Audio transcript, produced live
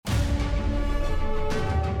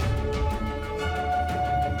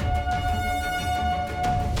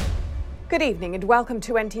Good evening and welcome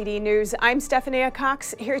to NTD News. I'm Stephania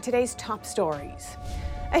Cox. Here are today's top stories.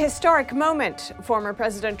 A historic moment. Former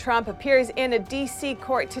President Trump appears in a D.C.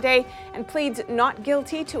 court today and pleads not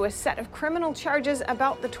guilty to a set of criminal charges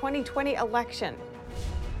about the 2020 election.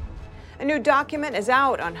 A new document is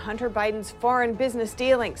out on Hunter Biden's foreign business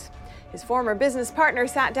dealings. His former business partner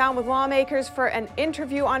sat down with lawmakers for an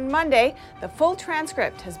interview on Monday. The full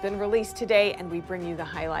transcript has been released today, and we bring you the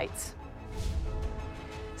highlights.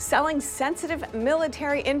 Selling sensitive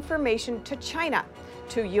military information to China.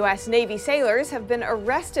 2 U.S. Navy sailors have been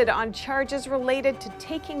arrested on charges related to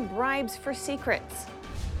taking bribes for secrets.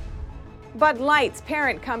 Bud Light's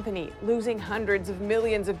parent company losing hundreds of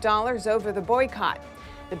millions of dollars over the boycott.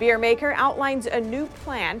 The beer maker outlines a new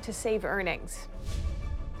plan to save earnings.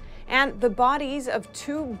 And the bodies of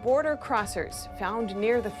 2 border crossers found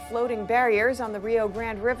near the floating barriers on the Rio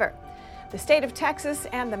Grande River. The state of Texas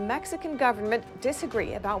and the Mexican government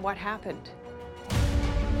disagree about what happened.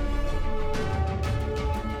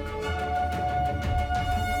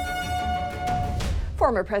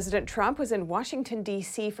 Former President Trump was in Washington,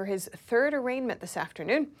 D.C. for his third arraignment this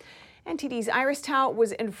afternoon. NTD's Iris Tao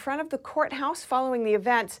was in front of the courthouse following the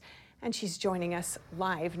events, and she's joining us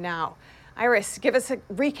live now. Iris, give us a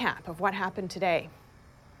recap of what happened today.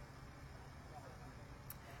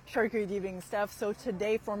 Sure, good evening, Steph. So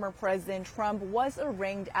today, former President Trump was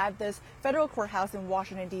arraigned at this federal courthouse in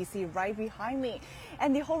Washington, D.C., right behind me.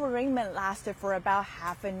 And the whole arraignment lasted for about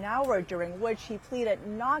half an hour, during which he pleaded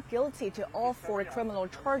not guilty to all 4 criminal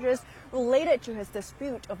charges related to his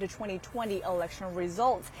dispute of the 2020 election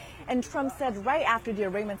results. And Trump said right after the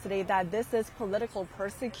arraignment today that this is political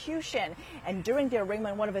persecution. And during the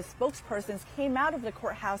arraignment, one of his spokespersons came out of the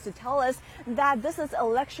courthouse to tell us that this is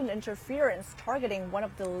election interference targeting one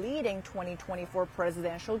of the leading 2024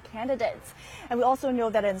 presidential candidates. And we also know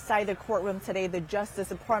that inside the courtroom today, the Justice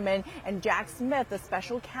Department and Jack Smith, the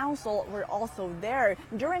special counsel, were also there,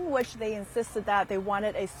 during which they insisted that they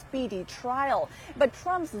wanted a speedy trial. But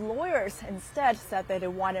Trump's lawyers instead said that they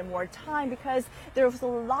wanted more time because there was a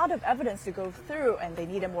lot of evidence to go through and they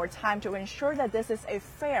needed more time to ensure that this is a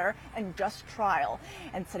fair and just trial.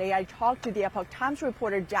 And today I talked to the Epoch Times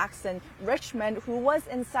reporter Jackson Richmond, who was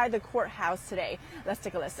inside the courthouse today. Let's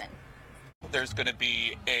take a listen. There's going to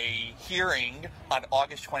be a hearing on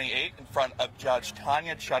August 28th in front of Judge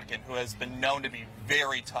Tanya Chutkan, who has been known to be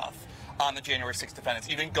very tough on the January 6th defendants,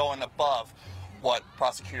 even going above what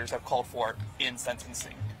prosecutors have called for in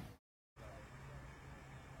sentencing.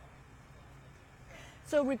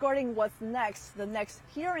 So regarding what's next, the next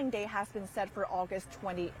hearing date has been set for August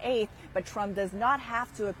 28th, but Trump does not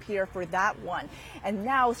have to appear for that one. And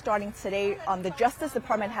now, starting today, the Justice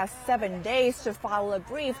Department has 7 days to file a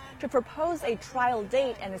brief to propose a trial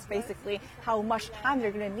date, and it's basically how much time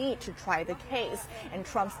they're going to need to try the case. And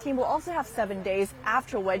Trump's team will also have 7 days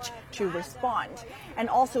after which to respond. And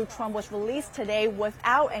also, Trump was released today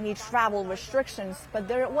without any travel restrictions, but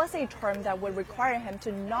there was a term that would require him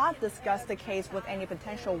to not discuss the case with any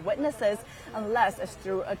potential witnesses unless it's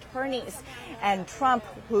through attorneys. And Trump,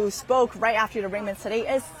 who spoke right after the arraignment today,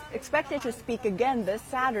 is expected to speak again this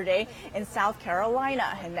Saturday in South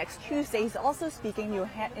Carolina. And next Tuesday, he's also speaking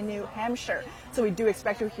in New Hampshire. So we do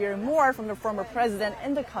expect to hear more from the former president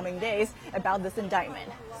in the coming days about this indictment.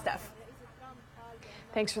 Steph.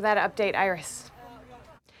 Thanks for that update, Iris.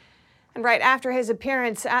 And right after his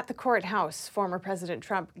appearance at the courthouse, former President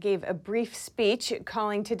Trump gave a brief speech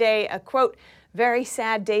calling today a, quote, very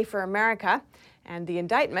sad day for America, and the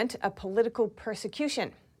indictment a political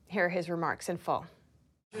persecution. Here are his remarks in full.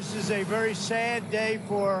 This is a very sad day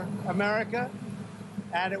for America,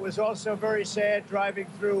 and it was also very sad driving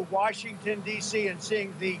through Washington, D.C. and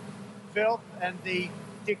seeing the filth and the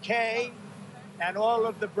decay and all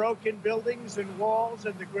of the broken buildings and walls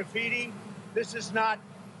and the graffiti. This is not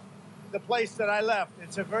the place that I left.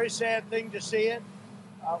 It's a very sad thing to see it.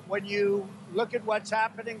 When you look at what's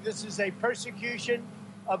happening, this is a persecution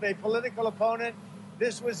of a political opponent.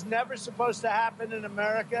 This was never supposed to happen in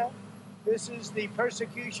America. This is the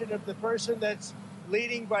persecution of the person that's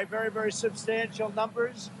leading by very, very substantial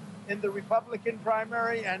numbers in the Republican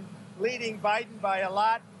primary and leading Biden by a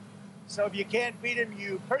lot. So if you can't beat him,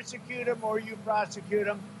 you persecute him or you prosecute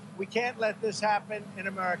him. We can't let this happen in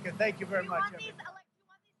America. Thank you very much.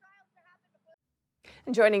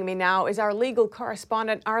 And joining me now is our legal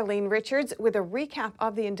correspondent, Arlene Richards, with a recap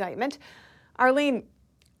of the indictment. Arlene,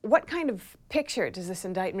 what kind of picture does this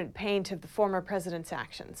indictment paint of the former president's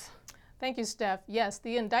actions? Thank you, Steph. Yes,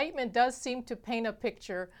 the indictment does seem to paint a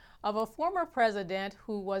picture of a former president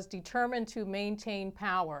who was determined to maintain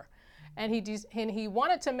power. and he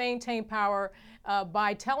wanted to maintain power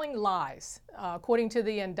by telling lies. According to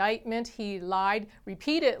the indictment, he lied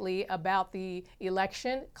repeatedly about the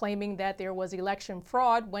election, claiming that there was election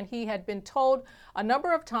fraud when he had been told a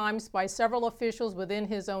number of times by several officials within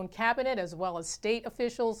his own cabinet, as well as state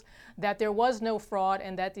officials, that there was no fraud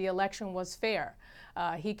and that the election was fair.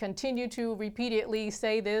 He continued to repeatedly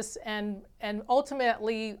say this, and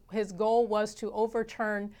ultimately his goal was to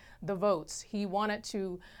overturn the votes. He wanted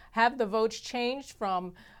to have the votes changed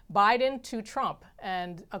from Biden to Trump.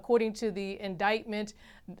 And according to the indictment,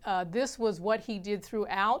 this was what he did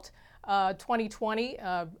throughout 2020,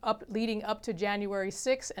 leading up to January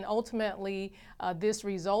 6th, and ultimately this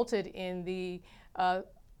resulted in the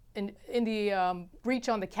breach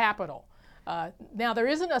on the Capitol. Now, there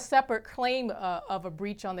isn't a separate claim of a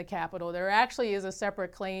breach on the Capitol. There actually is a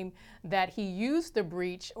separate claim that he used the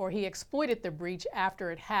breach, or he exploited the breach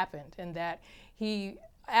after it happened, and that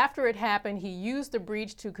after it happened, he used the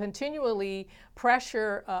breach to continually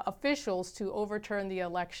pressure officials to overturn the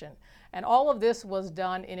election. And all of this was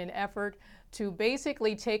done in an effort to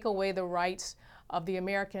basically take away the rights of the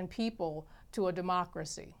American people to a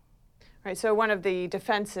democracy. Right, so one of the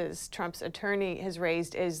defenses Trump's attorney has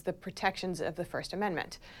raised is the protections of the First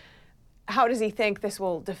Amendment. How does he think this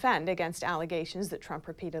will defend against allegations that Trump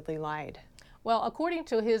repeatedly lied? Well, according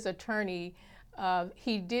to his attorney,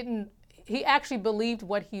 he actually believed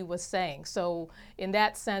what he was saying. So in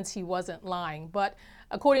that sense, he wasn't lying. But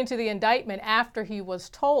according to the indictment, after he was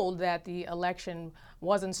told that the election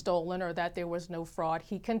wasn't stolen or that there was no fraud,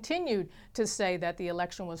 he continued to say that the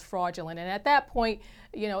election was fraudulent. And at that point,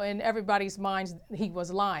 you know, in everybody's minds, he was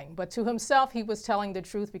lying. But to himself, he was telling the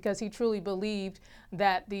truth because he truly believed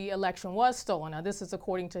that the election was stolen. Now, this is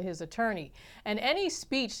according to his attorney. And any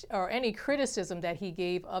speech or any criticism that he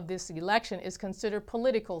gave of this election is considered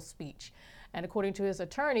political speech. And according to his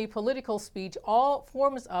attorney, political speech, all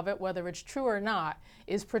forms of it, whether it's true or not,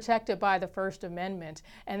 is protected by the First Amendment.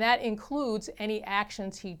 And that includes any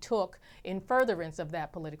actions he took in furtherance of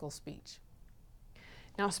that political speech.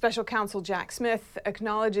 Now, Special Counsel Jack Smith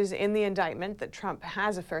acknowledges in the indictment that Trump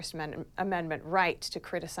has a First Amendment right to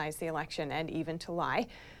criticize the election and even to lie.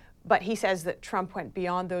 But he says that Trump went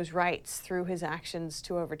beyond those rights through his actions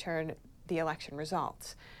to overturn the election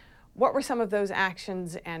results. What were some of those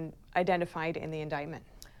actions and identified in the indictment?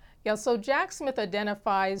 Yeah, so Jack Smith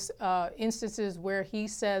identifies instances where he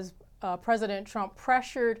says President Trump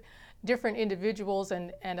pressured different individuals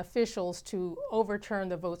and officials to overturn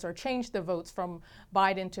the votes or change the votes from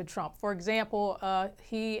Biden to Trump. For example,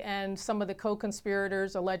 he and some of the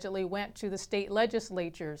co-conspirators allegedly went to the state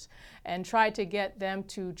legislatures and tried to get them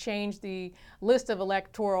to change the list of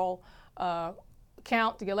electoral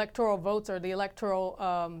count, the electoral votes or the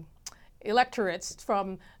electoral electorates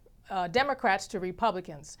from Democrats to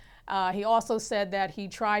Republicans. He also said that he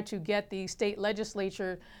tried to get the state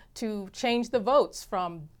legislature to change the votes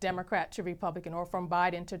from Democrat to Republican or from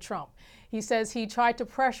Biden to Trump. He says he tried to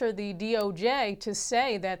pressure the DOJ to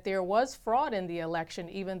say that there was fraud in the election,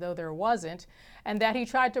 even though there wasn't, and that he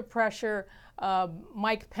tried to pressure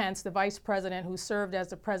Mike Pence, the vice president who served as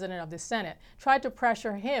the president of the Senate, tried to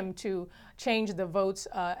pressure him to change the votes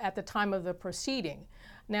at the time of the proceeding.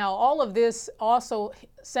 Now, all of this also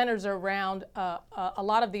centers around a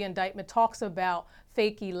lot of the indictment talks about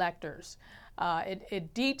fake electors.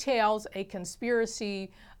 It details a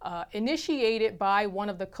conspiracy initiated by one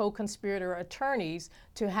of the co-conspirator attorneys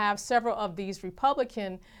to have several of these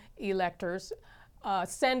Republican electors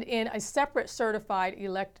send in a separate certified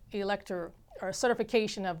elector or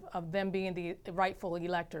certification of them being the rightful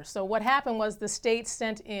electors. So what happened was the state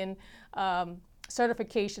sent in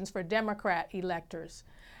certifications for Democrat electors.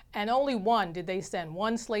 And only one did they send,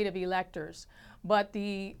 one slate of electors. But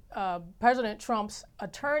the President Trump's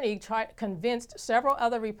attorney convinced several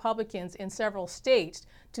other Republicans in several states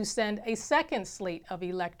to send a second slate of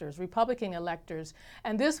electors, Republican electors.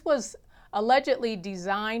 And this was allegedly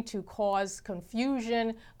designed to cause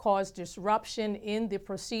confusion, cause disruption in the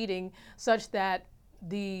proceeding, such that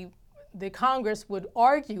the Congress would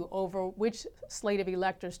argue over which slate of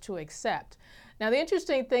electors to accept. Now, the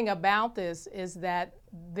interesting thing about this is that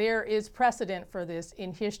there is precedent for this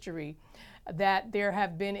in history, that there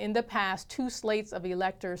have been in the past 2 slates of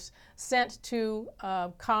electors sent to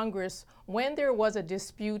Congress when there was a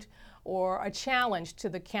dispute or a challenge to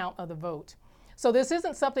the count of the vote. So this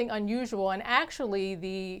isn't something unusual, and actually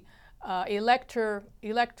the Elector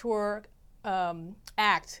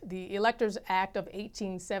Act, the Electors Act of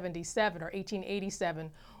 1877 or 1887,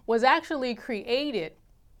 was actually created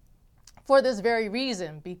for this very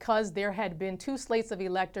reason, because there had been 2 slates of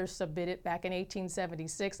electors submitted back in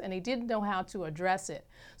 1876, and they didn't know how to address it.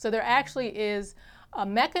 So there actually is a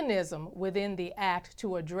mechanism within the act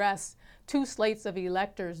to address 2 slates of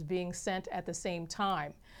electors being sent at the same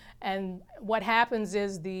time. And what happens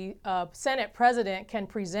is the Senate president can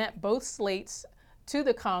present both slates to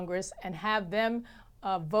the Congress and have them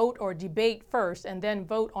vote or debate first, and then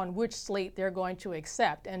vote on which slate they're going to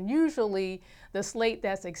accept. And usually the slate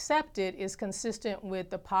that's accepted is consistent with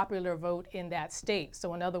the popular vote in that state.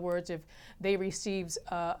 So in other words, if they receive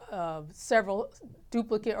several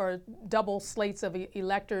duplicate or double slates of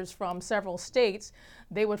electors from several states,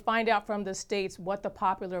 they would find out from the states what the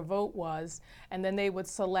popular vote was, and then they would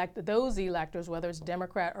select those electors, whether it's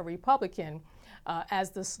Democrat or Republican, as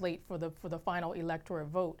the slate for the final electorate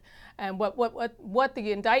vote. And what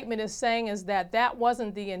the indictment is saying is that that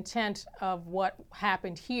wasn't the intent of what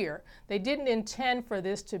happened here. They didn't intend for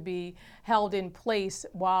this to be held in place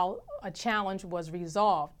while a challenge was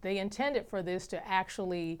resolved. They intended for this to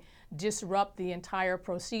actually disrupt the entire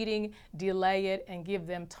proceeding, delay it, and give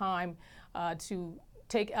them time to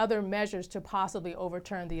take other measures to possibly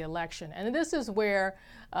overturn the election. And this is where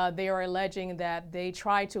they are alleging that they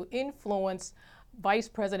tried to influence Vice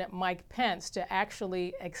President Mike Pence to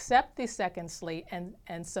actually accept the second slate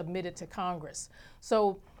and submit it to Congress.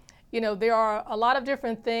 So, you know, there are a lot of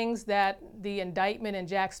different things that the indictment and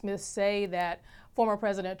Jack Smith say that former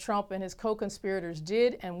President Trump and his co-conspirators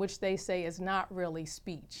did, and which they say is not really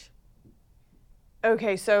speech.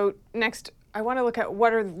 Okay, so next, I want to look at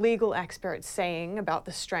what are legal experts saying about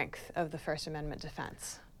the strength of the First Amendment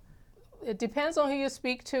defense. It depends on who you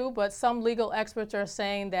speak to, but some legal experts are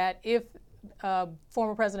saying that if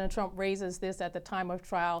former President Trump raises this at the time of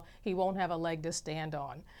trial, he won't have a leg to stand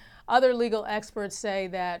on. Other legal experts say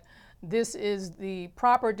that this is the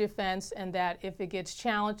proper defense, and that if it gets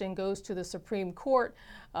challenged and goes to the Supreme Court,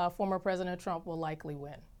 former President Trump will likely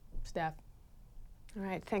win. Steph. All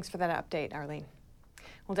right, thanks for that update, Arlene.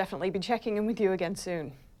 We'll definitely be checking in with you again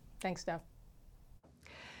soon. Thanks, Steph.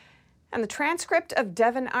 And the transcript of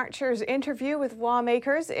Devon Archer's interview with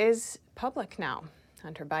lawmakers is public now.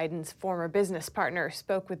 Hunter Biden's former business partner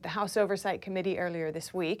spoke with the House Oversight Committee earlier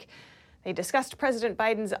this week. They discussed President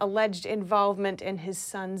Biden's alleged involvement in his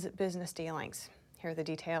son's business dealings. Here are the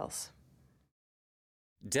details.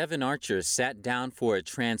 Devon Archer sat down for a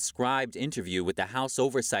transcribed interview with the House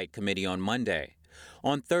Oversight Committee on Monday.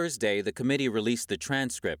 On Thursday, the committee released the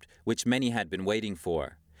transcript, which many had been waiting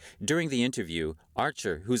for. During the interview,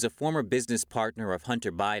 Archer, who's a former business partner of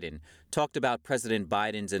Hunter Biden, talked about President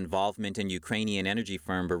Biden's involvement in Ukrainian energy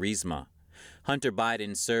firm Burisma. Hunter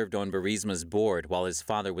Biden served on Burisma's board while his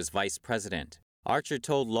father was vice president. Archer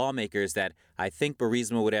told lawmakers that, "I think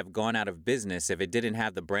Burisma would have gone out of business if it didn't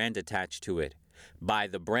have the brand attached to it." By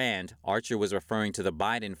the brand, Archer was referring to the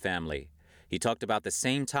Biden family. He talked about the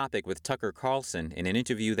same topic with Tucker Carlson in an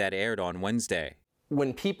interview that aired on Wednesday.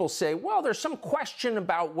 When people say, well, there's some question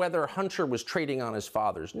about whether Hunter was trading on his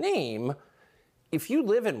father's name, if you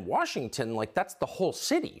live in Washington, like, that's the whole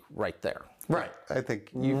city right there. Right. I think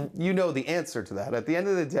you know the answer to that. At the end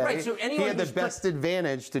of the day, right, so he had the best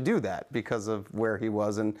advantage to do that because of where he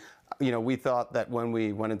was. And, you know, we thought that when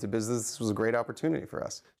we went into business, this was a great opportunity for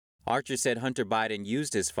us. Archer said Hunter Biden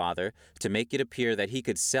used his father to make it appear that he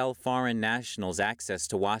could sell foreign nationals access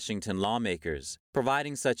to Washington lawmakers.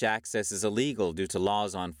 Providing such access is illegal due to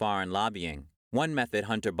laws on foreign lobbying. One method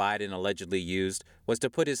Hunter Biden allegedly used was to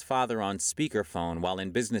put his father on speakerphone while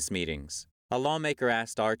in business meetings. A lawmaker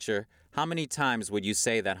asked Archer, "How many times would you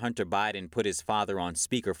say that Hunter Biden put his father on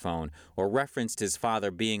speakerphone or referenced his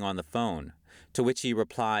father being on the phone?" To which he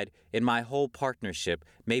replied, "In my whole partnership,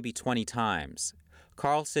 maybe 20 times.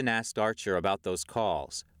 Carlson asked Archer about those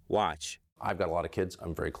calls. Watch. I've got a lot of kids.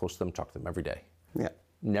 I'm very close to them, talk to them every day. Yeah.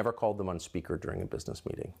 Never called them on speaker during a business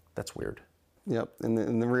meeting. That's weird. Yep.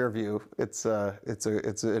 In the rear view, it's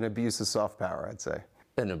an abuse of soft power, I'd say.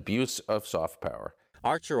 An abuse of soft power.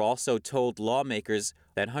 Archer also told lawmakers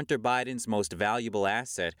that Hunter Biden's most valuable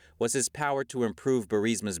asset was his power to improve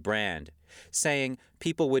Burisma's brand, saying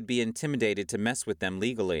people would be intimidated to mess with them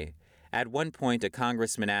legally. At one point, a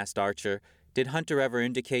congressman asked Archer, "Did Hunter ever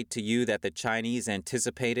indicate to you that the Chinese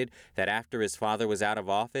anticipated that after his father was out of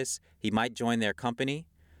office, he might join their company?"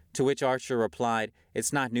 To which Archer replied,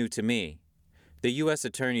 "It's not new to me." The U.S.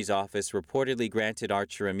 Attorney's Office reportedly granted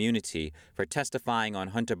Archer immunity for testifying on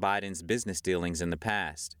Hunter Biden's business dealings in the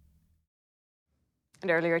past.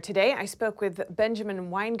 And earlier today, I spoke with Benjamin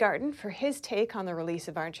Weingarten for his take on the release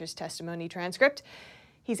of Archer's testimony transcript.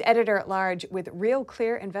 He's editor-at-large with Real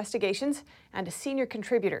Clear Investigations and a senior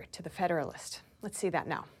contributor to The Federalist. Let's see that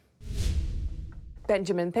now.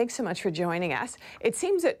 Benjamin, thanks so much for joining us. It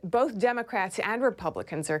seems that both Democrats and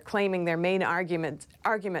Republicans are claiming their main arguments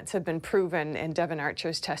have been proven in Devon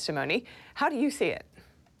Archer's testimony. How do you see it?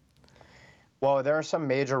 Well, there are some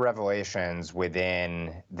major revelations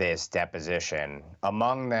within this deposition.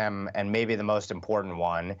 Among them, and maybe the most important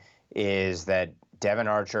one, is that Devon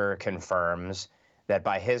Archer confirms that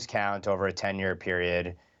by his count over a 10-year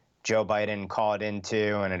period, Joe Biden called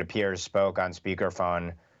into, and it appears spoke on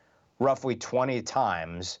speakerphone, roughly 20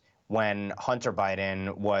 times when Hunter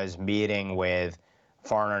Biden was meeting with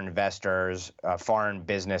foreign investors, foreign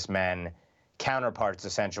businessmen, counterparts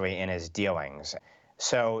essentially in his dealings.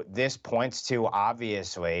 So this points to,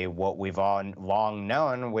 obviously, what we've all long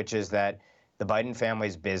known, which is that the Biden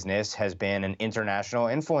family's business has been an international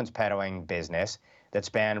influence peddling business that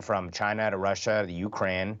spanned from China to Russia, the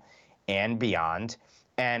Ukraine, and beyond.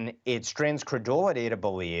 And it strains credulity to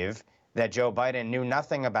believe that Joe Biden knew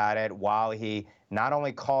nothing about it while he not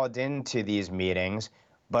only called into these meetings,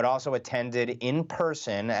 but also attended in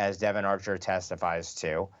person, as Devon Archer testifies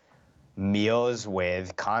to, meals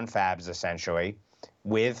with confabs, essentially,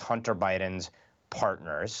 with Hunter Biden's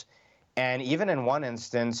partners. And even in one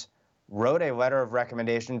instance, wrote a letter of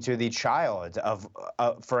recommendation to the child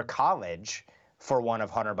for college for one of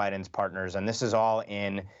Hunter Biden's partners. And this is all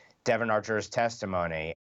in Devon Archer's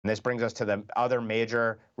testimony. And this brings us to the other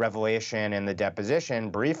major revelation in the deposition,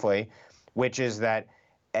 briefly, which is that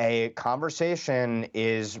a conversation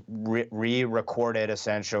is re-recorded,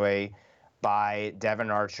 essentially, by Devon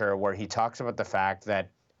Archer, where he talks about the fact that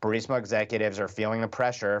Burisma executives are feeling the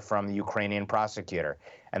pressure from the Ukrainian prosecutor,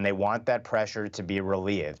 and they want that pressure to be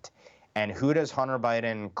relieved. And who does Hunter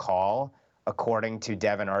Biden call, according to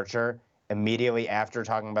Devon Archer, immediately after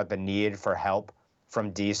talking about the need for help from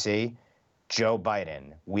D.C.? Joe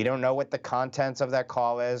Biden. We don't know what the contents of that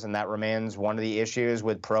call is, and that remains one of the issues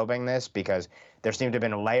with probing this, because there seem to have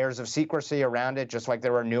been layers of secrecy around it, just like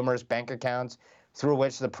there were numerous bank accounts through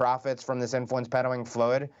which the profits from this influence peddling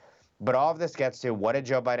flowed. But all of this gets to, what did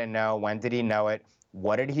Joe Biden know? When did he know it?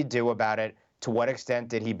 What did he do about it? To what extent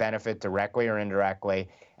did he benefit directly or indirectly?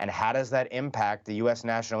 And how does that impact the U.S.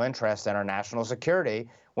 national interest and our national security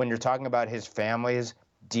when you're talking about his family's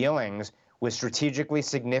dealings with strategically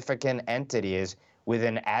significant entities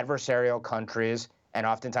within adversarial countries and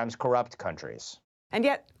oftentimes corrupt countries? And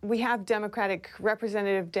yet we have Democratic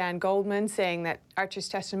Representative Dan Goldman saying that Archer's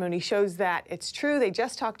testimony shows that it's true. They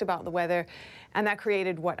just talked about the weather, and that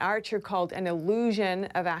created what Archer called an illusion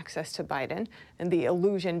of access to Biden, and the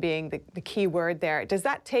illusion being the key word there. Does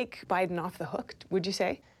that take Biden off the hook, would you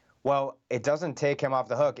say? Well, it doesn't take him off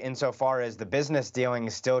the hook insofar as the business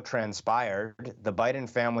dealings still transpired. The Biden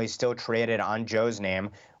family still traded on Joe's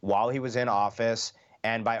name while he was in office,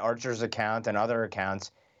 and by Archer's account and other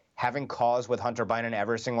accounts, having calls with Hunter Biden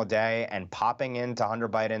every single day and popping into Hunter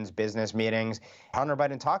Biden's business meetings. Hunter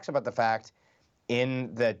Biden talks about the fact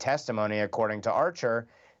in the testimony, according to Archer,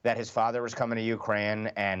 that his father was coming to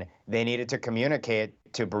Ukraine and they needed to communicate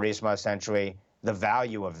to Burisma, essentially, the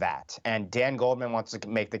value of that. And Dan Goldman wants to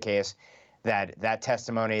make the case that that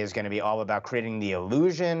testimony is going to be all about creating the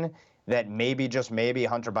illusion that maybe, just maybe,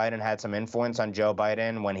 Hunter Biden had some influence on Joe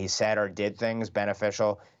Biden when he said or did things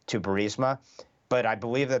beneficial to Burisma. But I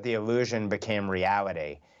believe that the illusion became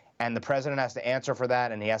reality. And the president has to answer for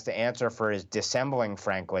that, and he has to answer for his dissembling,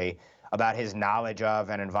 frankly, about his knowledge of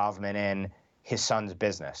and involvement in his son's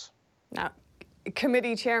business. Now,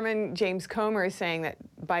 Committee Chairman James Comer is saying that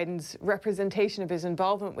Biden's representation of his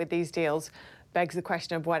involvement with these deals begs the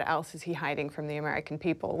question of what else is he hiding from the American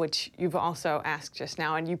people, which you've also asked just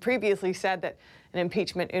now. And you previously said that an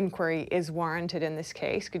impeachment inquiry is warranted in this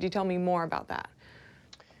case. Could you tell me more about that?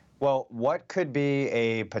 Well, what could be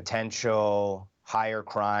a potential higher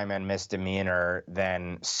crime and misdemeanor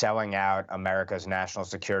than selling out America's national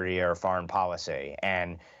security or foreign policy?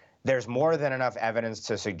 And there's more than enough evidence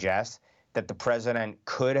to suggest that the president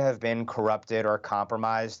could have been corrupted or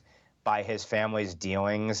compromised by his family's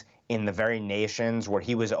dealings in the very nations where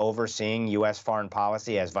he was overseeing U.S. foreign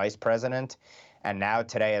policy as vice president and now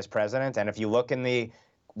today as president. And if you look in the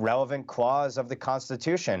relevant clause of the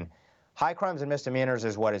Constitution, high crimes and misdemeanors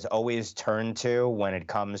is what is always turned to when it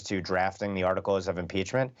comes to drafting the articles of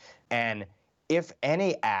impeachment. And if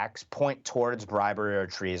any acts point towards bribery or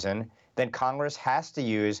treason, then Congress has to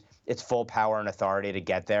use its full power and authority to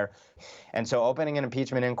get there. And so opening an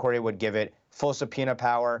impeachment inquiry would give it full subpoena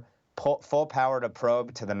power, full power to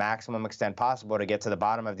probe to the maximum extent possible to get to the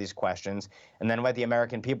bottom of these questions, and then let the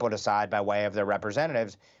American people decide by way of their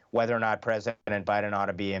representatives whether or not President Biden ought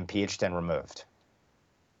to be impeached and removed.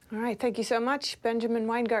 All right. Thank you so much, Benjamin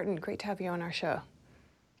Weingarten. Great to have you on our show.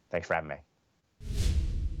 Thanks for having me.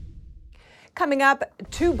 Coming up,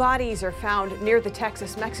 2 bodies are found near the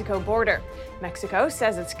Texas-Mexico border. Mexico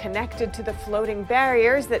says it's connected to the floating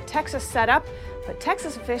barriers that Texas set up, but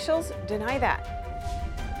Texas officials deny that.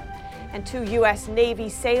 And 2 U.S. Navy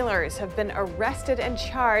sailors have been arrested and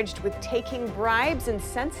charged with taking bribes and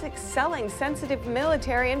selling sensitive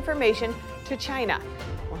military information to China.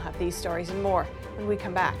 We'll have these stories and more when we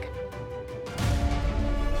come back.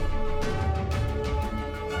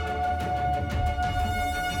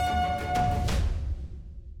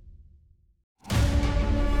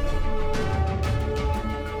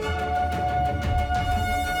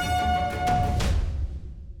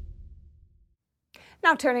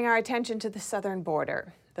 Now turning our attention to the southern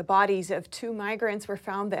border. The bodies of 2 migrants were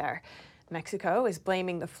found there. Mexico is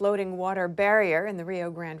blaming the floating water barrier in the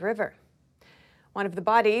Rio Grande River. One of the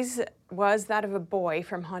bodies was that of a boy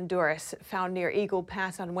from Honduras, found near Eagle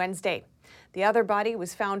Pass on Wednesday. The other body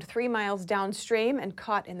was found 3 miles downstream and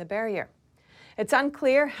caught in the barrier. It's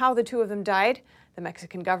unclear how the 2 of them died. The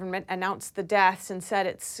Mexican government announced the deaths and said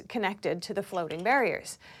it's connected to the floating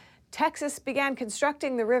barriers. Texas began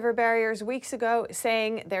constructing the river barriers weeks ago,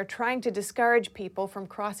 saying they're trying to discourage people from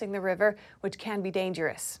crossing the river, which can be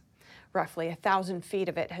dangerous. Roughly 1,000 feet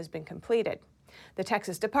of it has been completed. The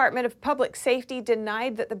Texas Department of Public Safety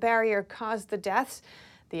denied that the barrier caused the deaths.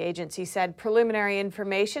 The agency said preliminary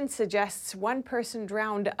information suggests 1 person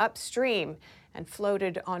drowned upstream and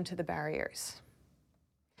floated onto the barriers.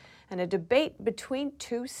 And a debate between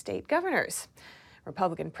 2 state governors.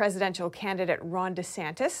 Republican presidential candidate Ron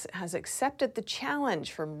DeSantis has accepted the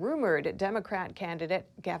challenge from rumored Democrat candidate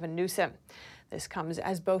Gavin Newsom. This comes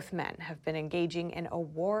as both men have been engaging in a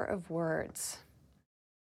war of words.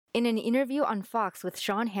 In an interview on Fox with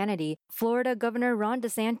Sean Hannity, Florida Governor Ron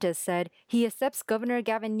DeSantis said he accepts Governor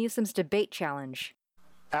Gavin Newsom's debate challenge.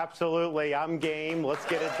 Absolutely, I'm game. Let's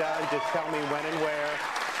get it done. Just tell me when and where.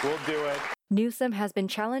 We'll do it. Newsom has been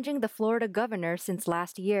challenging the Florida governor since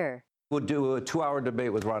last year. We'll do a 2-hour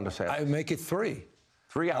debate with Ron DeSantis. I make it 3.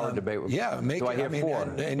 3-hour debate with Yeah, make do it. I hear 4?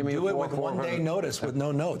 And do it with 1 day notice with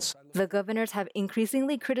no notes. The governors have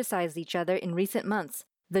increasingly criticized each other in recent months.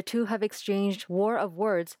 The 2 have exchanged war of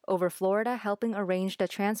words over Florida helping arrange the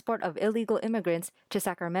transport of illegal immigrants to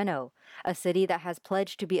Sacramento, a city that has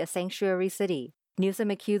pledged to be a sanctuary city.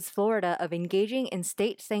 Newsom accused Florida of engaging in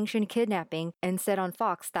state-sanctioned kidnapping and said on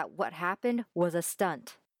Fox that what happened was a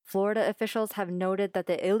stunt. Florida officials have noted that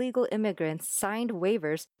the illegal immigrants signed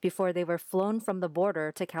waivers before they were flown from the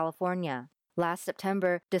border to California. Last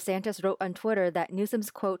September, DeSantis wrote on Twitter that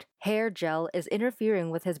Newsom's, quote, hair gel is interfering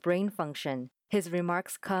with his brain function. His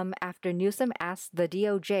remarks come after Newsom asked the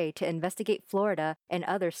DOJ to investigate Florida and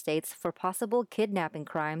other states for possible kidnapping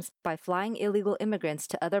crimes by flying illegal immigrants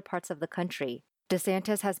to other parts of the country.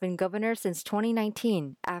 DeSantis has been governor since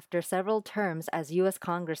 2019 after several terms as U.S.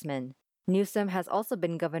 congressman. Newsom has also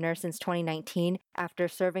been governor since 2019 after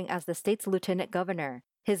serving as the state's lieutenant governor.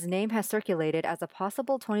 His name has circulated as a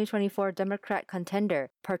possible 2024 Democrat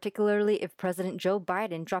contender, particularly if President Joe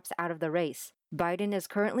Biden drops out of the race. Biden is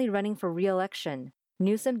currently running for re-election.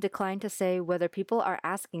 Newsom declined to say whether people are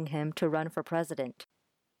asking him to run for president.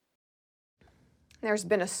 There's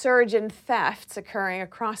been a surge in thefts occurring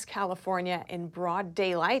across California in broad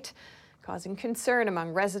daylight, causing concern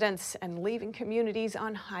among residents and leaving communities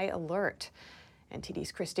on high alert.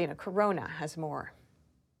 NTD's Christina Corona has more.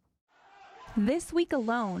 This week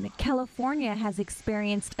alone, California has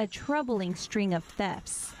experienced a troubling string of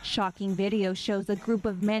thefts. Shocking video shows a group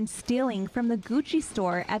of men stealing from the Gucci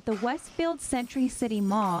store at the Westfield Century City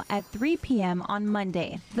Mall at 3 p.m. on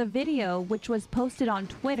Monday. The video, which was posted on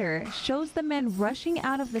Twitter, shows the men rushing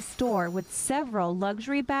out of the store with several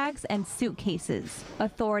luxury bags and suitcases.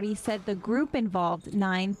 Authorities said the group involved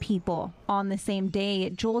 9 people. On the same day,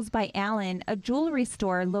 Jules by Allen, a jewelry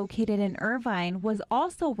store located in Irvine, was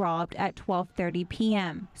also robbed at 12:30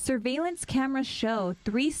 p.m. Surveillance cameras show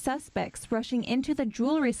 3 suspects rushing into the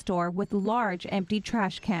jewelry store with large empty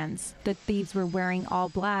trash cans. The thieves were wearing all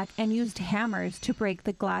black and used hammers to break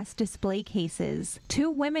the glass display cases. 2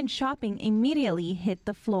 women shopping immediately hit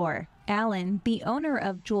the floor. Allen, the owner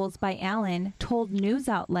of Jules by Allen, told news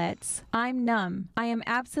outlets, "I'm numb. I am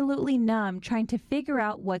absolutely numb trying to figure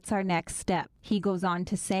out what's our next step." He goes on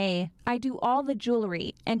to say, "I do all the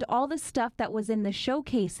jewelry, and all the stuff that was in the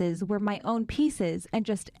showcases were my own pieces, and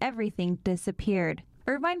just everything disappeared."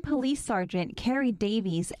 Irvine Police Sergeant Carrie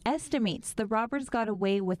Davies estimates the robbers got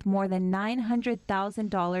away with more than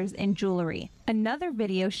 $900,000 in jewelry. Another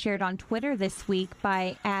video shared on Twitter this week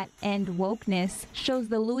by @EndWokeness shows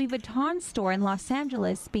the Louis Vuitton store in Los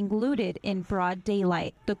Angeles being looted in broad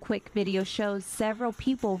daylight. The quick video shows several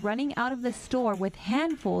people running out of the store with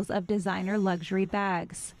handfuls of designer luxury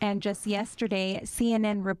bags. And just yesterday,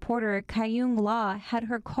 CNN reporter Kyung La had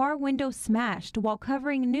her car window smashed while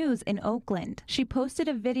covering news in Oakland. She posted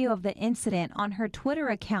a video of the incident on her Twitter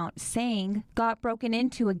account saying, "Got broken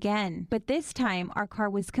into again, but this time our car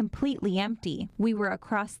was completely empty. We were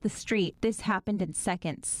across the street. This happened in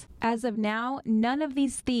seconds." As of now, none of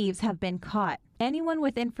these thieves have been caught. Anyone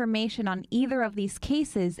with information on either of these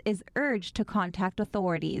cases is urged to contact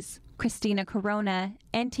authorities. Christina Corona,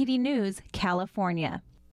 NTD News, California.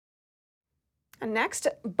 And next,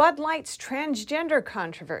 Bud Light's transgender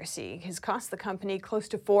controversy has cost the company close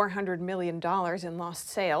to $400 million in lost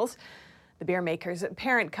sales. The beer maker's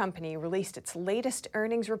parent company released its latest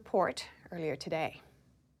earnings report earlier today.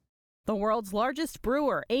 The world's largest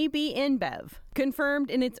brewer, AB InBev, confirmed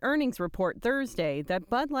in its earnings report Thursday that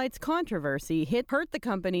Bud Light's controversy hurt the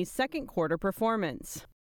company's second quarter performance.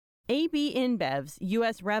 AB InBev's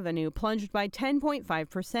U.S. revenue plunged by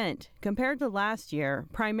 10.5% compared to last year,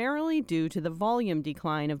 primarily due to the volume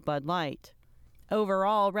decline of Bud Light.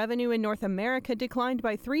 Overall, revenue in North America declined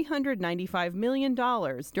by $395 million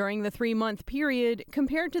during the three-month period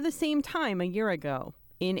compared to the same time a year ago.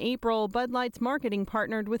 In April, Bud Light's marketing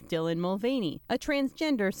partnered with Dylan Mulvaney, a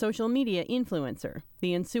transgender social media influencer.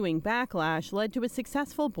 The ensuing backlash led to a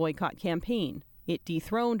successful boycott campaign. It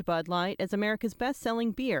dethroned Bud Light as America's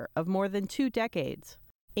best-selling beer of more than 2 decades.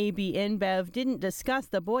 AB InBev didn't discuss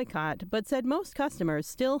the boycott, but said most customers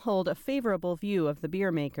still hold a favorable view of the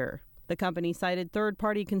beer maker. The company cited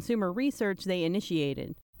third-party consumer research they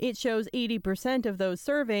initiated. It shows 80% of those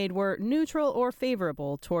surveyed were neutral or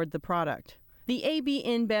favorable toward the product. The AB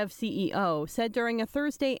InBev CEO said during a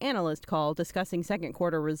Thursday analyst call discussing second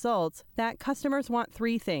quarter results that customers want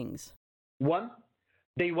 3 things. 1,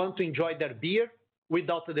 they want to enjoy their beer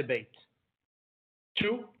without a debate.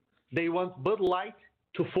 2, they want Bud Light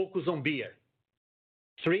to focus on beer.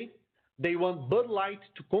 3, they want Bud Light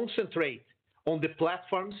to concentrate on the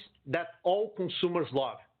platforms that all consumers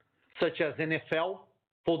love, such as NFL,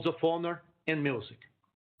 Folds of Honor, and music.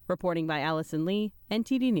 Reporting by Allison Lee,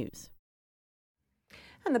 NTD News.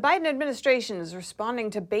 And the Biden administration is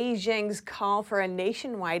responding to Beijing's call for a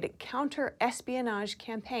nationwide counter-espionage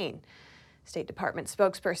campaign. State Department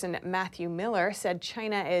spokesperson Matthew Miller said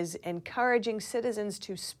China is encouraging citizens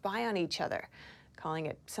to spy on each other, calling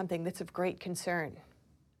it something that's of great concern.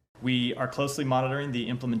 We are closely monitoring the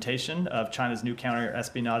implementation of China's new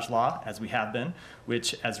counter-espionage law, as we have been,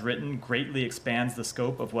 which, as written, greatly expands the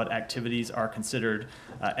scope of what activities are considered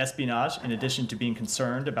espionage. In addition to being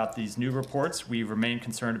concerned about these new reports, we remain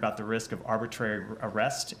concerned about the risk of arbitrary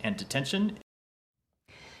arrest and detention.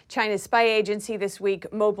 China's spy agency this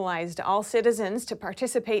week mobilized all citizens to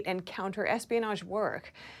participate in counter-espionage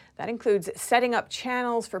work. That includes setting up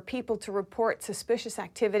channels for people to report suspicious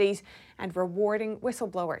activities and rewarding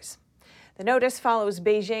whistleblowers. The notice follows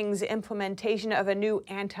Beijing's implementation of a new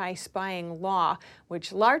anti-spying law,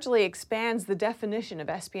 which largely expands the definition of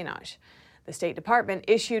espionage. The State Department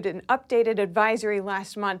issued an updated advisory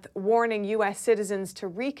last month warning U.S. citizens to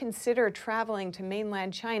reconsider traveling to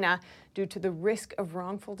mainland China due to the risk of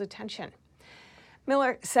wrongful detention.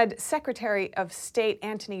 Miller said Secretary of State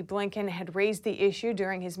Antony Blinken had raised the issue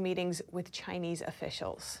during his meetings with Chinese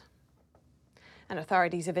officials. And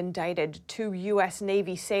authorities have indicted 2 U.S.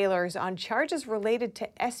 Navy sailors on charges related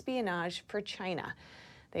to espionage for China.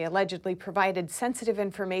 They allegedly provided sensitive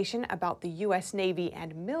information about the U.S. Navy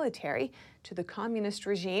and military to the communist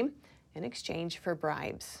regime in exchange for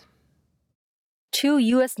bribes. 2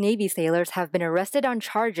 U.S. Navy sailors have been arrested on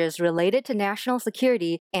charges related to national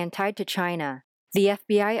security and tied to China. The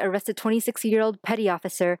FBI arrested 26-year-old petty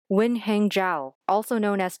officer Wen-Heng Zhao, also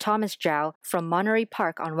known as Thomas Zhao, from Monterey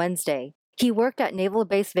Park on Wednesday. He worked at Naval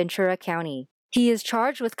Base Ventura County. He is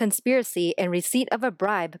charged with conspiracy and receipt of a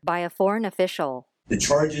bribe by a foreign official. The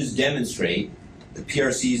charges demonstrate the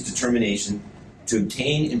PRC's determination to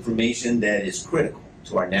obtain information that is critical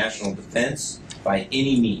to our national defense by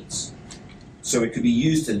any means, so it could be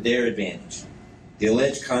used to their advantage. The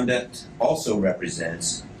alleged conduct also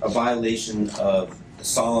represents a violation of the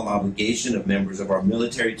solemn obligation of members of our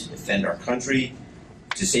military to defend our country,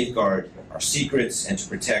 to safeguard our secrets, and to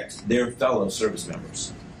protect their fellow service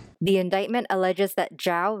members. The indictment alleges that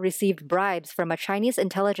Zhao received bribes from a Chinese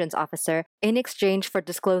intelligence officer in exchange for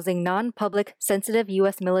disclosing non-public, sensitive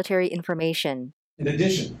U.S. military information. In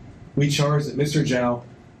addition, we charge that Mr. Zhao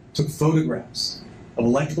took photographs of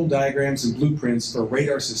electrical diagrams and blueprints for a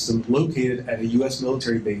radar system located at a U.S.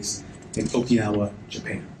 military base in Okinawa,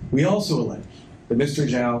 Japan. We also allege that Mr.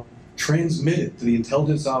 Zhao transmitted to the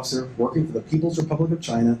intelligence officer working for the People's Republic of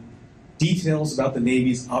China details about the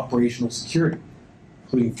Navy's operational security,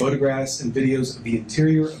 including photographs and videos of the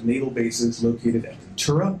interior of naval bases located at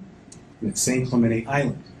Ventura and at San Clemente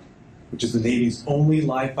Island, which is the Navy's only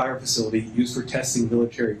live fire facility used for testing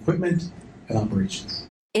military equipment and operations.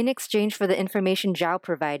 In exchange for the information Zhao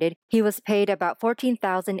provided, he was paid about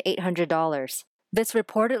 $14,800. This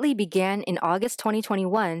reportedly began in August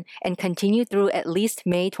 2021 and continued through at least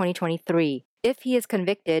May 2023. If he is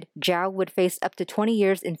convicted, Zhao would face up to 20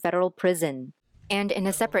 years in federal prison. And in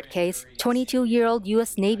a separate case, 22-year-old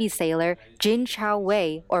U.S. Navy sailor Jin Chao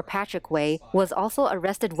Wei, or Patrick Wei, was also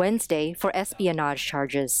arrested Wednesday for espionage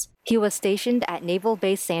charges. He was stationed at Naval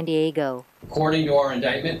Base San Diego. According to our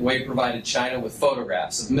indictment, Wei provided China with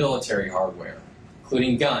photographs of military hardware,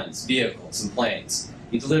 including guns, vehicles, and planes.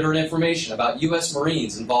 He delivered information about U.S.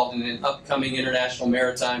 Marines involved in an upcoming international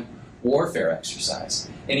maritime warfare exercise,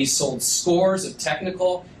 and he sold scores of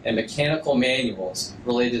technical and mechanical manuals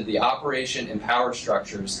related to the operation and power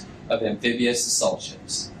structures of amphibious assault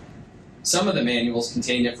ships. Some of the manuals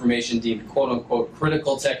contained information deemed quote-unquote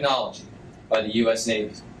critical technology by the U.S.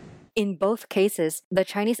 Navy. In both cases, the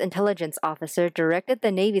Chinese intelligence officer directed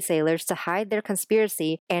the Navy sailors to hide their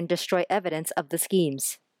conspiracy and destroy evidence of the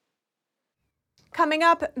schemes. Coming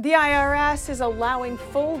up, the IRS is allowing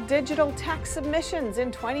full digital tax submissions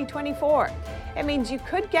in 2024. It means you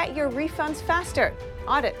could get your refunds faster.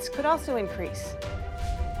 Audits could also increase.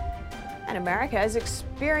 And America is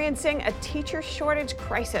experiencing a teacher shortage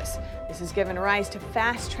crisis. This has given rise to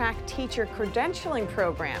fast-track teacher credentialing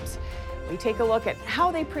programs. We take a look at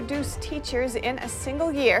how they produce teachers in a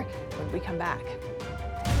single year when we come back.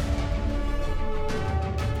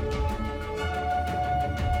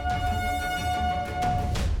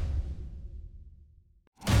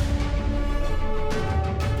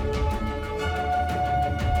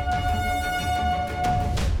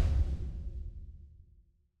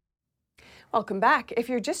 Welcome back. If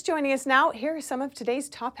you're just joining us now, here are some of today's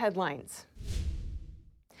top headlines.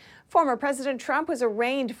 Former President Trump was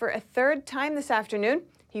arraigned for a third time this afternoon.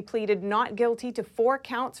 He pleaded not guilty to 4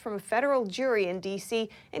 counts from a federal jury in D.C.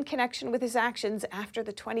 in connection with his actions after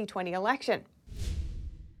the 2020 election.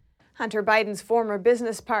 Hunter Biden's former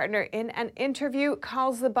business partner in an interview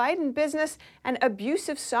calls the Biden business an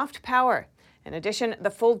abusive soft power. In addition,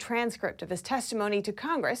 the full transcript of his testimony to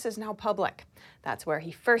Congress is now public. That's where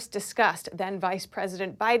he first discussed then Vice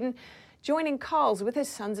President Biden joining calls with his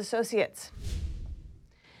son's associates.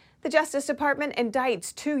 The Justice Department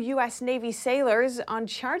indicts 2 U.S. Navy sailors on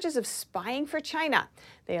charges of spying for China.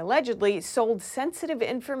 They allegedly sold sensitive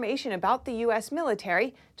information about the U.S.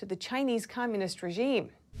 military to the Chinese Communist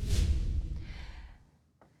regime.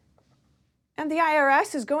 And the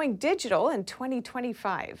IRS is going digital in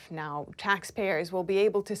 2025. Now, taxpayers will be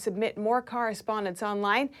able to submit more correspondence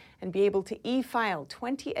online and be able to e-file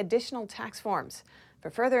 20 additional tax forms.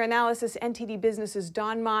 For further analysis, NTD Business's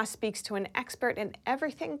Don Moss speaks to an expert in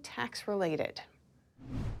everything tax-related.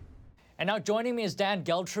 And now joining me is Dan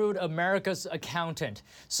Geltrude, America's accountant.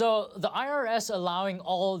 So the IRS allowing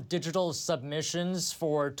all digital submissions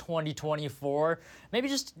for 2024. Maybe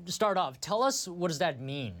just to start off, tell us, what does that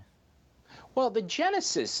mean? Well, the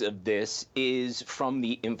genesis of this is from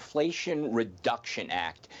the Inflation Reduction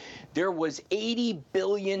Act. There was $80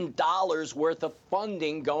 billion worth of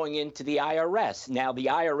funding going into the IRS. Now, the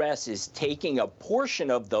IRS is taking a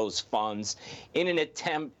portion of those funds in an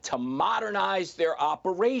attempt to modernize their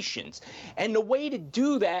operations. And the way to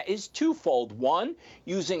do that is twofold. One,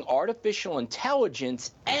 using artificial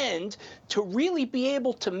intelligence, and to really be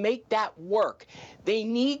able to make that work, they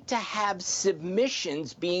need to have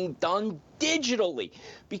submissions being done digitally,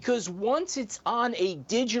 because once it's on a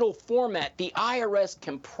digital format, the IRS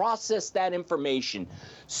can process that information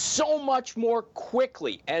so much more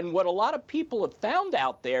quickly. And what a lot of people have found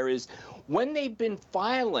out there is when they've been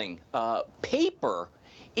filing paper,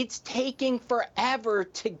 it's taking forever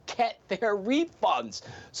to get their refunds.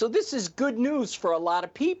 So this is good news for a lot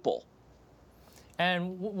of people.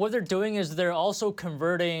 And what they're doing is they're also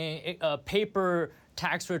converting paper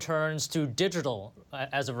tax returns to digital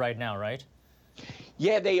as of right now, right?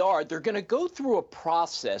 Yeah, they are. They're going to go through a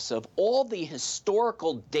process of all the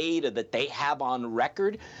historical data that they have on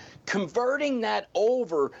record, converting that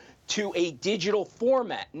over to a digital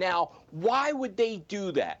format. Now, why would they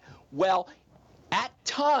do that? Well, at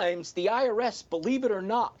times, the IRS, believe it or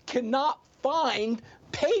not, cannot find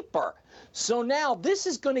paper. So now this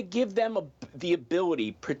is going to give them the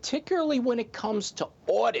ability, particularly when it comes to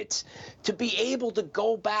audits, to be able to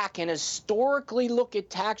go back and historically look at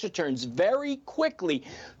tax returns very quickly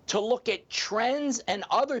to look at trends and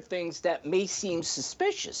other things that may seem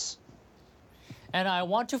suspicious. And I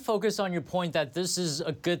want to focus on your point that this is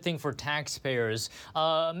a good thing for taxpayers.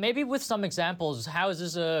 Maybe with some examples, how is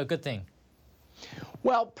this a good thing?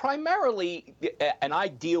 Well, primarily, and I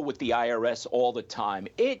deal with the IRS all the time,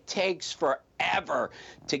 it takes forever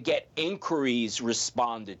to get inquiries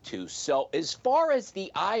responded to. So as far as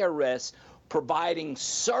the IRS providing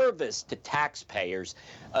service to taxpayers,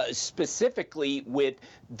 specifically with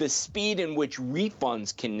the speed in which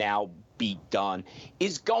refunds can now be done,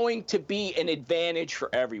 is going to be an advantage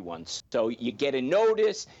for everyone. So you get a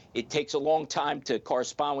notice, it takes a long time to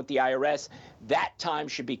correspond with the IRS. That time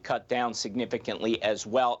should be cut down significantly, as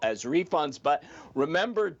well as refunds. But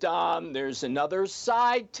remember, Don, there's another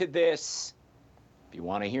side to this. If you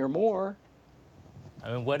want to hear more.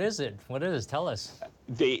 I mean, what is it? What is it? Tell us.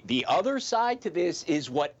 The other side to this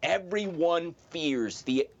is what everyone fears,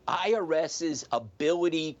 the IRS's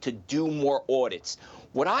ability to do more audits.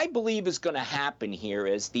 What I believe is going to happen here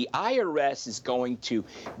is the IRS is going to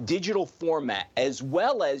digital format, as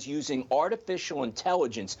well as using artificial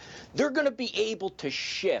intelligence. They're going to be able to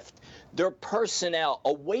shift their personnel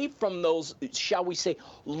away from those, shall we say,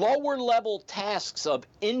 lower level tasks of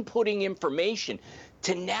inputting information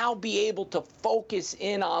to now be able to focus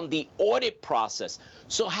in on the audit process.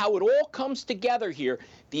 So how it all comes together here,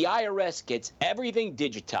 the IRS gets everything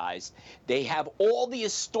digitized. They have all the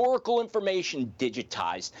historical information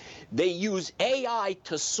digitized. They use AI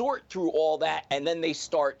to sort through all that, and then they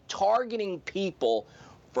start targeting people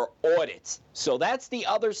for audits. So that's the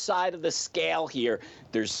other side of the scale here.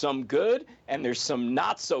 There's some good and there's some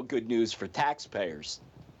not so good news for taxpayers.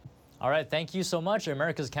 All right, thank you so much,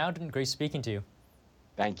 America's Accountant. Great speaking to you.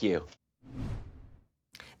 Thank you.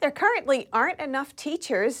 There currently aren't enough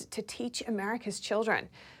teachers to teach America's children.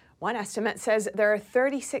 One estimate says there are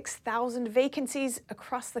 36,000 vacancies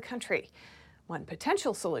across the country. One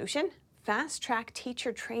potential solution, fast-track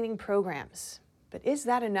teacher training programs. But is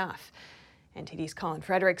that enough? NTD's Colin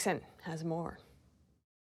Frederickson has more.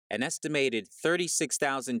 An estimated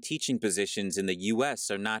 36,000 teaching positions in the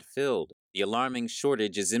U.S. are not filled. The alarming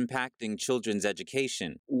shortage is impacting children's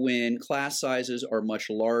education. When class sizes are much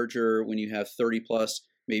larger, when you have 30 plus,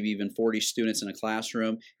 maybe even 40 students in a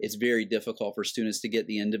classroom, it's very difficult for students to get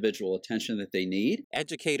the individual attention that they need.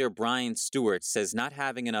 Educator Brian Stewart says not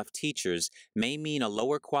having enough teachers may mean a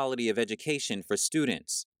lower quality of education for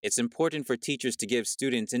students. It's important for teachers to give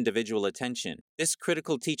students individual attention. This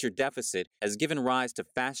critical teacher deficit has given rise to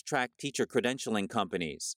fast-track teacher credentialing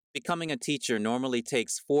companies. Becoming a teacher normally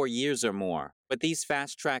takes 4 years or more, but these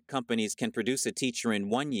fast-track companies can produce a teacher in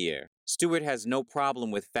 1 year. Stewart has no problem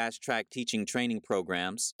with fast-track teaching training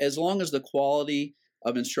programs. As long as the quality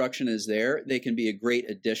of instruction is there, they can be a great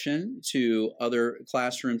addition to other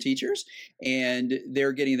classroom teachers, and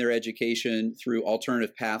they're getting their education through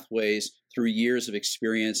alternative pathways, through years of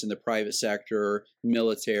experience in the private sector,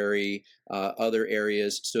 military, other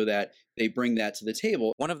areas, so that they bring that to the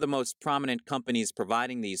table. One of the most prominent companies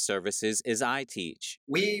providing these services is iTeach.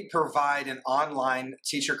 We provide an online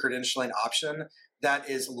teacher credentialing option that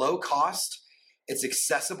is low cost, it's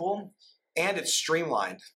accessible, and it's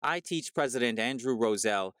streamlined. iTeach President Andrew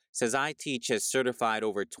Roselle says iTeach has certified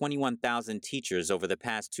over 21,000 teachers over the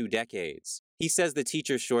past 2 decades. He says the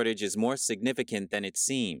teacher shortage is more significant than it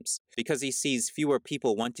seems because he sees fewer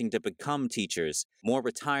people wanting to become teachers, more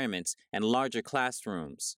retirements, and larger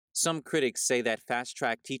classrooms. Some critics say that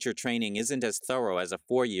fast-track teacher training isn't as thorough as a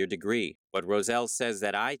 4-year degree, but Roselle says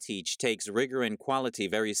that iTeach takes rigor and quality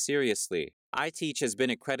very seriously. iTeach has been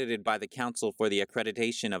accredited by the Council for the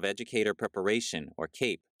Accreditation of Educator Preparation, or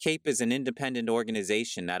CAPE. CAPE is an independent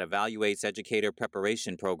organization that evaluates educator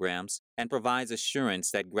preparation programs and provides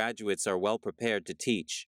assurance that graduates are well prepared to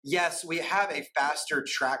teach. Yes, we have a faster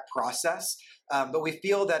track process, but we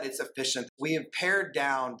feel that it's efficient. We have pared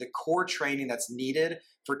down the core training that's needed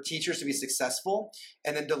for teachers to be successful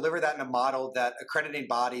and then deliver that in a model that accrediting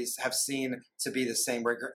bodies have seen to be the same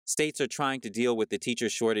rigor. States are trying to deal with the teacher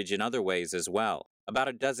shortage in other ways as well. About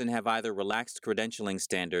a dozen have either relaxed credentialing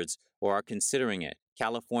standards or are considering it.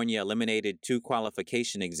 California eliminated 2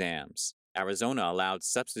 qualification exams. Arizona allowed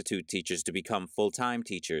substitute teachers to become full-time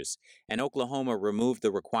teachers, and Oklahoma removed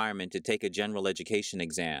the requirement to take a general education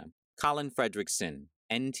exam. Colin Frederickson,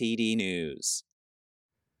 NTD News.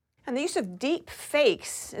 And the use of deep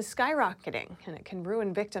fakes is skyrocketing, and it can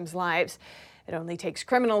ruin victims' lives. It only takes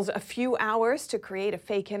criminals a few hours to create a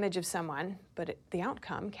fake image of someone, but the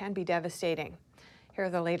outcome can be devastating. Here are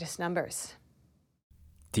the latest numbers.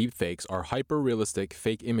 Deepfakes are hyper-realistic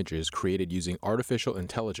fake images created using artificial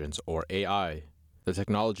intelligence, or AI. The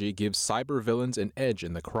technology gives cybervillains an edge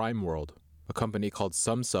in the crime world. A company called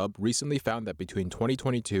SumSub recently found that between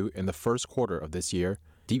 2022 and the first quarter of this year,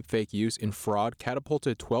 deepfake use in fraud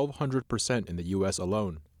catapulted 1,200% in the U.S.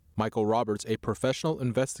 alone. Michael Roberts, a professional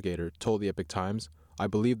investigator, told the Epoch Times, "I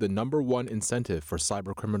believe the number one incentive for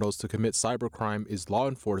cybercriminals to commit cybercrime is law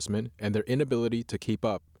enforcement and their inability to keep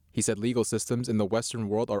up." He said legal systems in the Western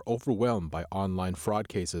world are overwhelmed by online fraud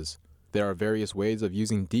cases. There are various ways of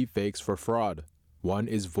using deepfakes for fraud. One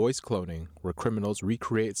is voice cloning, where criminals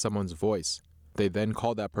recreate someone's voice. They then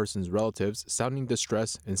call that person's relatives, sounding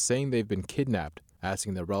distress and saying they've been kidnapped,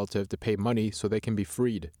 asking their relative to pay money so they can be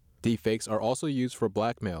freed. Deepfakes are also used for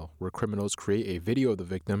blackmail, where criminals create a video of the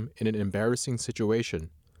victim in an embarrassing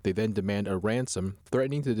situation. They then demand a ransom,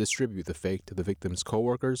 threatening to distribute the fake to the victim's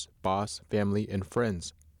coworkers, boss, family, and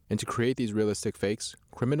friends. And to create these realistic fakes,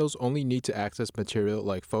 criminals only need to access material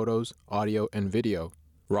like photos, audio, and video.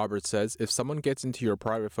 Roberts says if someone gets into your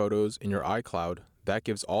private photos in your iCloud, that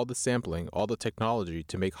gives all the sampling, all the technology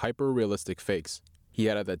to make hyper-realistic fakes. He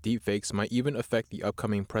added that deepfakes might even affect the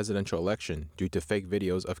upcoming presidential election due to fake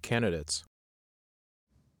videos of candidates.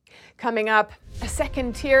 Coming up, a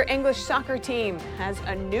second-tier English soccer team has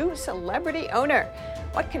a new celebrity owner.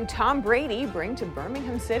 What can Tom Brady bring to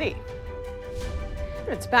Birmingham City?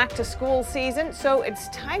 It's back to school season, so it's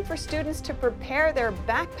time for students to prepare their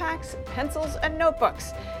backpacks, pencils, and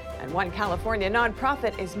notebooks. And one California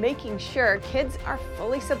nonprofit is making sure kids are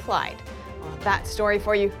fully supplied. We'll have that story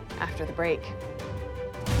for you after the break.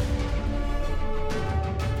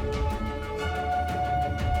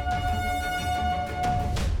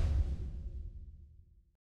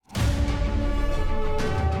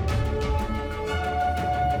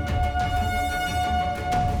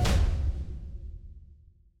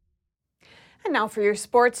 And now for your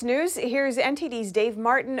sports news, here's NTD's Dave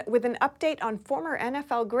Martin with an update on former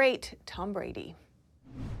NFL great Tom Brady.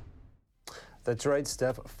 That's right,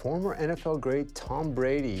 Steph. Former NFL great Tom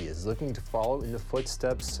Brady is looking to follow in the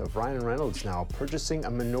footsteps of Ryan Reynolds now, purchasing a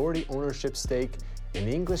minority ownership stake in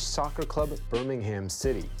the English soccer club Birmingham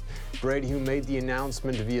City. Brady, who made the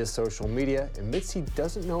announcement via social media, admits he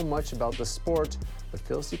doesn't know much about the sport, but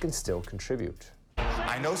feels he can still contribute.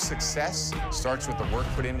 I know success starts with the work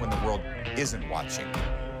put in when the world isn't watching.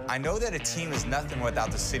 I know that a team is nothing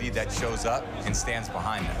without the city that shows up and stands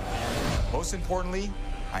behind them. Most importantly,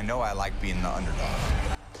 I know I like being the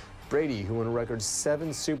underdog. Brady, who won a record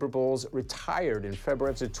 7 Super Bowls, retired in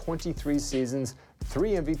February after 23 seasons,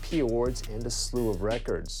 3 MVP awards, and a slew of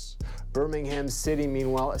records. Birmingham City,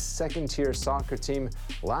 meanwhile, a second-tier soccer team,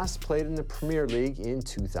 last played in the Premier League in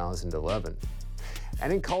 2011.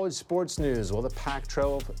 And in college sports news, while the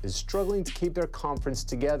Pac-12 is struggling to keep their conference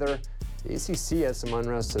together, the ACC has some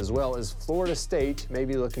unrest as well, as Florida State may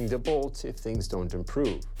be looking to bolt if things don't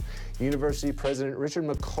improve. University President Richard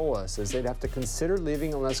McCullough says they'd have to consider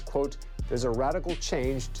leaving unless, quote, there's a radical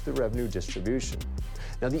change to the revenue distribution.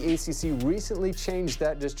 Now, the ACC recently changed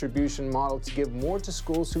that distribution model to give more to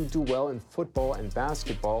schools who do well in football and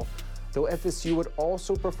basketball, though FSU would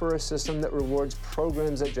also prefer a system that rewards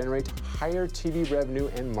programs that generate higher TV revenue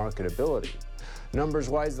and marketability.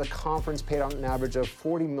 Numbers-wise, the conference paid out an average of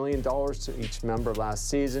 $40 million to each member last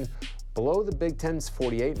season, below the Big Ten's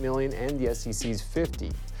 $48 million and the SEC's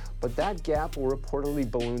 $50. But that gap will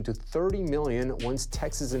reportedly balloon to $30 million once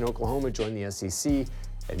Texas and Oklahoma join the SEC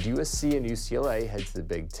and USC and UCLA head to the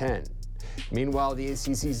Big Ten. Meanwhile, the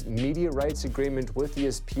ACC's media rights agreement with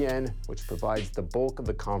ESPN, which provides the bulk of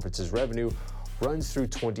the conference's revenue, runs through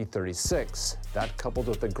 2036. That, coupled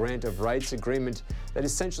with the grant of rights agreement that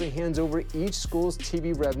essentially hands over each school's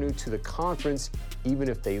TV revenue to the conference, even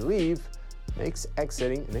if they leave, makes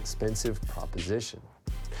exiting an expensive proposition.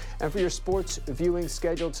 And for your sports viewing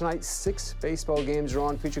schedule tonight, 6 baseball games are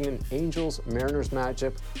on, featuring an Angels-Mariners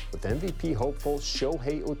matchup with MVP hopeful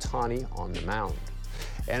Shohei Ohtani on the mound.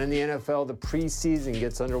 And in the NFL, the preseason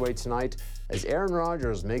gets underway tonight as Aaron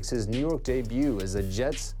Rodgers makes his New York debut as the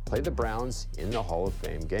Jets play the Browns in the Hall of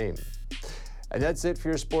Fame game. And that's it for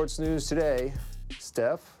your sports news today.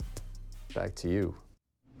 Steph, back to you.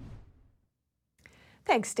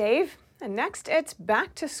 Thanks, Dave. And next, it's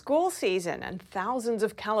back to school season, and thousands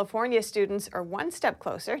of California students are one step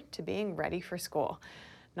closer to being ready for school.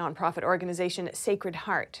 Nonprofit organization Sacred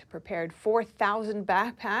Heart prepared 4,000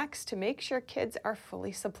 backpacks to make sure kids are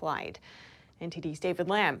fully supplied. NTD's David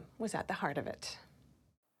Lamb was at the heart of it.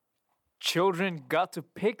 Children got to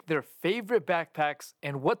pick their favorite backpacks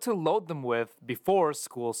and what to load them with before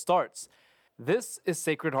school starts. This is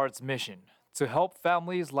Sacred Heart's mission, to help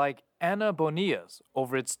families like Ana Bonillas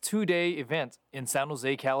over its 2-day event in San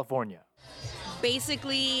Jose, California.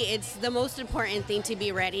 Basically, it's the most important thing to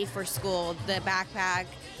be ready for school. The backpack,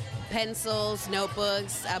 pencils,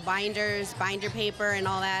 notebooks, binders, binder paper, and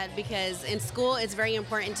all that, because in school it's very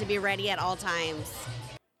important to be ready at all times.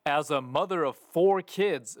 As a mother of 4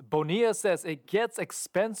 kids, Bonilla says it gets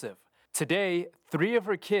expensive. Today, 3 of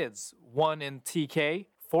her kids, one in TK,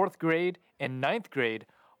 4th grade, and 9th grade,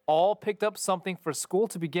 all picked up something for school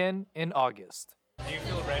to begin in August. Do you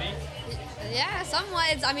feel ready? Yeah,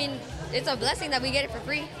 somewhat. I mean, it's a blessing that we get it for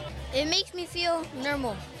free. It makes me feel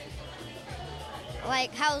normal.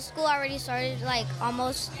 Like how school already started, like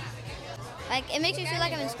almost. Like it makes me feel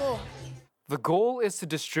like I'm in school. The goal is to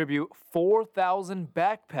distribute 4,000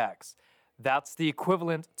 backpacks. That's the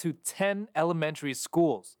equivalent to 10 elementary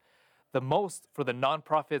schools. The most for the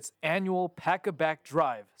nonprofit's annual Pack-A-Back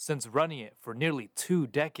drive since running it for nearly 2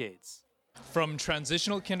 decades. From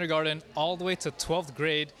transitional kindergarten all the way to 12th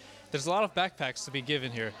grade, there's a lot of backpacks to be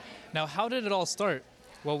given here. Now, how did it all start?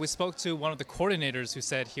 Well, we spoke to one of the coordinators who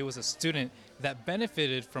said he was a student that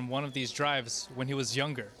benefited from one of these drives when he was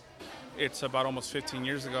younger. It's about almost 15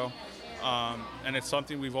 years ago, and it's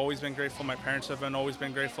something we've always been grateful. My parents have always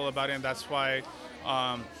been grateful about it, and that's why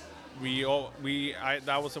that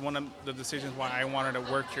was one of the decisions why I wanted to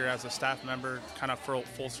work here as a staff member, kind of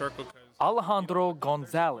full circle. Alejandro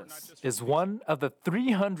Gonzalez is one of the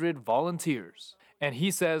 300 volunteers, and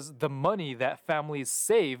he says the money that families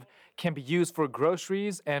save can be used for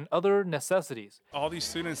groceries and other necessities. All these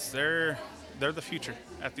students, they're the future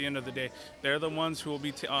at the end of the day. They're the ones who will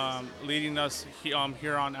be leading us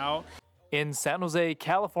here on out. In San Jose,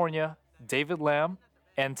 California, David Lamb,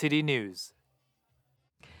 NTD News.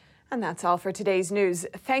 And that's all for today's news.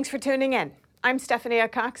 Thanks for tuning in. I'm Stephanie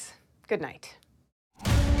Cox. Good night.